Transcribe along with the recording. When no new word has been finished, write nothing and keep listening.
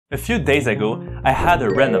A few days ago, I had a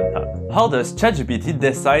random thought. How does ChatGPT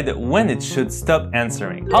decide when it should stop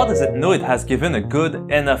answering? How does it know it has given a good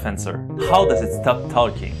enough answer? How does it stop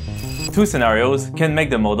talking? Two scenarios can make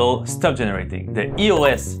the model stop generating: the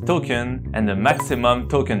EOS token and the maximum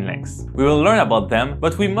token length. We will learn about them,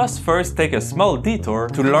 but we must first take a small detour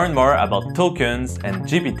to learn more about tokens and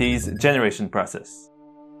GPT's generation process.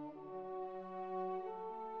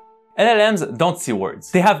 LLMs don't see words.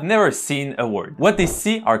 They have never seen a word. What they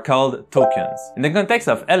see are called tokens. In the context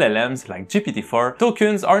of LLMs like GPT-4,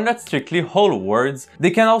 tokens are not strictly whole words. They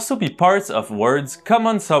can also be parts of words,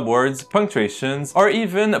 common subwords, punctuations, or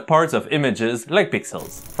even parts of images like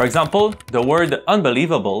pixels. For example, the word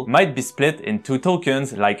unbelievable might be split into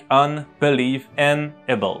tokens like un, believe, and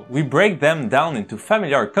able. We break them down into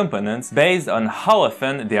familiar components based on how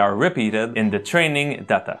often they are repeated in the training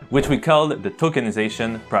data, which we call the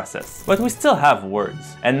tokenization process. But we still have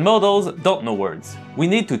words, and models don't know words. We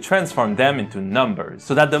need to transform them into numbers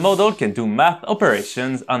so that the model can do math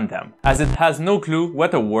operations on them, as it has no clue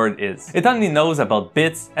what a word is. It only knows about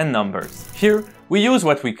bits and numbers. Here, we use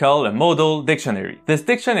what we call a modal dictionary. This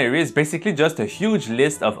dictionary is basically just a huge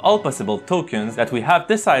list of all possible tokens that we have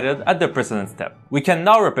decided at the precedent step. We can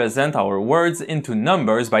now represent our words into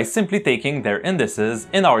numbers by simply taking their indices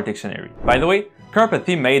in our dictionary. By the way,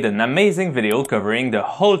 Carpathy made an amazing video covering the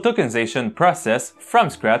whole tokenization process from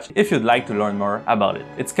scratch if you'd like to learn more about it.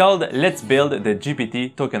 It's called Let's Build the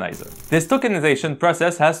GPT Tokenizer. This tokenization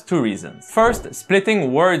process has two reasons. First,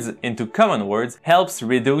 splitting words into common words helps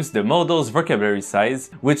reduce the model's vocabulary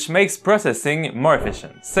size, which makes processing more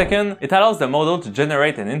efficient. Second, it allows the model to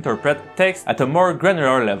generate and interpret text at a more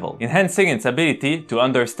granular level, enhancing its ability to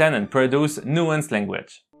understand and produce nuanced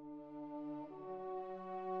language.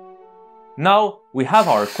 Now, we have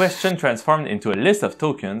our question transformed into a list of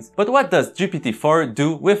tokens, but what does GPT-4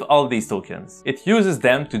 do with all these tokens? It uses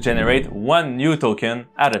them to generate one new token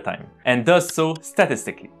at a time, and does so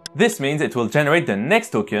statistically. This means it will generate the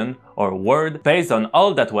next token or word based on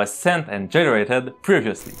all that was sent and generated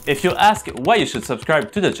previously. If you ask why you should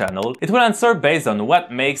subscribe to the channel, it will answer based on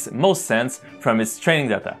what makes most sense from its training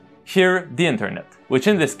data. Here, the internet, which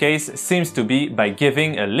in this case seems to be by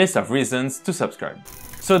giving a list of reasons to subscribe.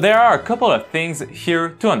 So there are a couple of things here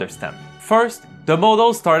to understand. First, the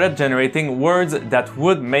model started generating words that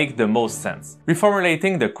would make the most sense,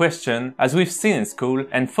 reformulating the question as we've seen in school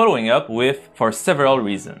and following up with "for several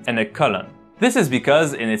reasons" and a colon. This is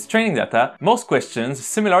because in its training data, most questions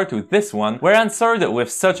similar to this one were answered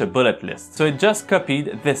with such a bullet list, so it just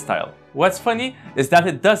copied this style. What's funny is that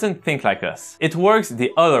it doesn't think like us. It works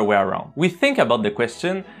the other way around. We think about the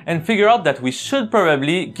question and figure out that we should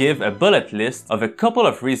probably give a bullet list of a couple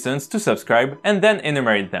of reasons to subscribe and then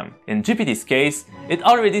enumerate them. In GPT's case, it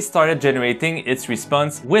already started generating its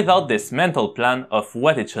response without this mental plan of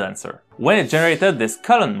what it should answer. When it generated this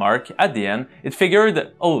colon mark at the end, it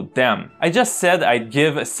figured, oh damn, I just said I'd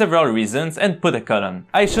give several reasons and put a colon.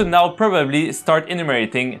 I should now probably start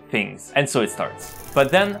enumerating things. And so it starts. But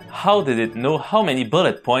then, how did it know how many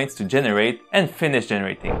bullet points to generate and finish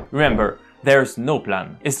generating? Remember, there's no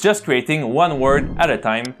plan. It's just creating one word at a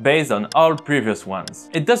time based on all previous ones.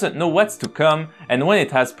 It doesn't know what's to come and when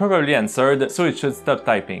it has probably answered, so it should stop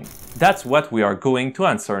typing. That's what we are going to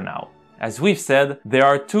answer now. As we've said, there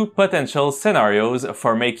are two potential scenarios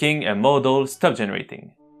for making a model stop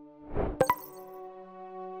generating.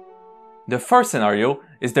 The first scenario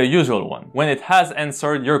is the usual one, when it has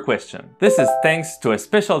answered your question. This is thanks to a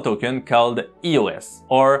special token called EOS,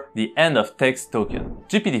 or the End of Text token.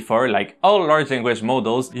 GPT-4, like all large language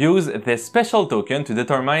models, use this special token to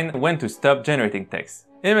determine when to stop generating text.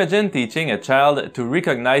 Imagine teaching a child to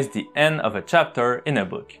recognize the end of a chapter in a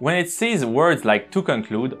book. When it sees words like "to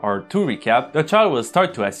conclude" or "to recap", the child will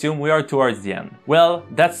start to assume we are towards the end. Well,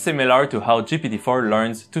 that's similar to how GPT-4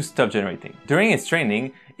 learns to stop generating. During its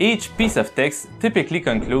training, each piece of text typically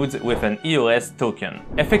concludes with an EOS token,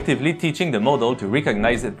 effectively teaching the model to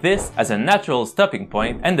recognize this as a natural stopping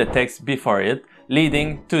point and the text before it,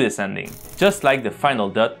 leading to this ending, just like the final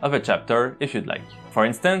dot of a chapter if you'd like. For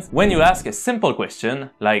instance, when you ask a simple question,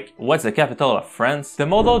 like "what's the capital of France?", the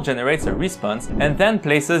model generates a response and then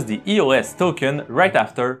places the EOS token right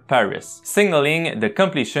after Paris, signaling the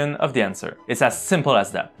completion of the answer. It's as simple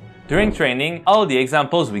as that. During training, all the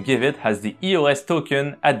examples we give it has the EOS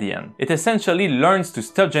token at the end. It essentially learns to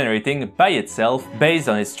stop generating by itself based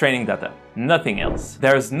on its training data. Nothing else.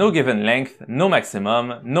 There's no given length, no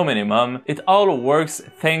maximum, no minimum. It all works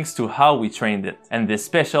thanks to how we trained it, and this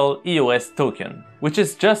special EOS token, which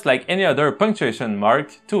is just like any other punctuation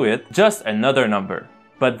mark to it, just another number.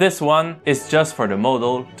 but this one is just for the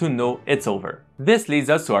model to know it's over. This leads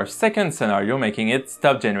us to our second scenario, making it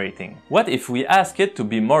stop generating. What if we ask it to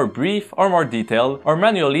be more brief or more detailed, or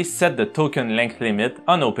manually set the token length limit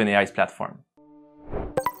on OpenAI's platform?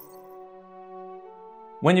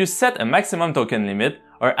 When you set a maximum token limit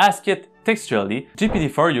or ask it textually,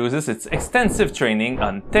 GPT-4 uses its extensive training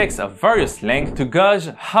on text of various lengths to gauge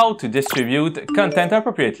how to distribute content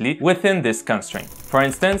appropriately within this constraint. For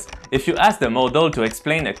instance, if you ask the model to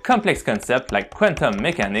explain a complex concept like quantum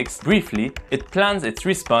mechanics briefly, it plans its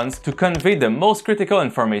response to convey the most critical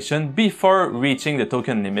information before reaching the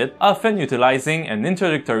token limit, often utilizing an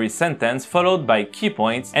introductory sentence followed by key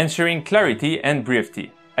points, ensuring clarity and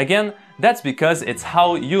brevity. Again, that's because it's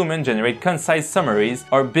how humans generate concise summaries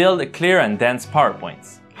or build clear and dense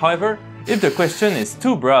PowerPoints. However, if the question is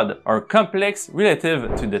too broad or complex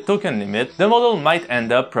relative to the token limit, the model might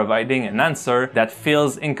end up providing an answer that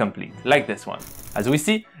feels incomplete, like this one. As we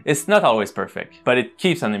see, it's not always perfect, but it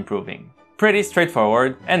keeps on improving. Pretty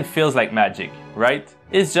straightforward and feels like magic, right?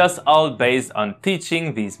 It's just all based on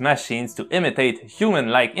teaching these machines to imitate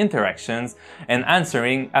human-like interactions and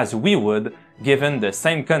answering as we would given the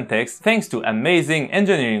same context, thanks to amazing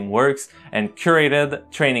engineering works and curated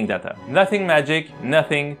training data. Nothing magic,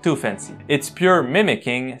 nothing too fancy. It's pure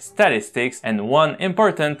mimicking, statistics, and one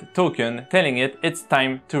important token telling it it's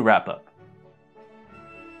time to wrap up.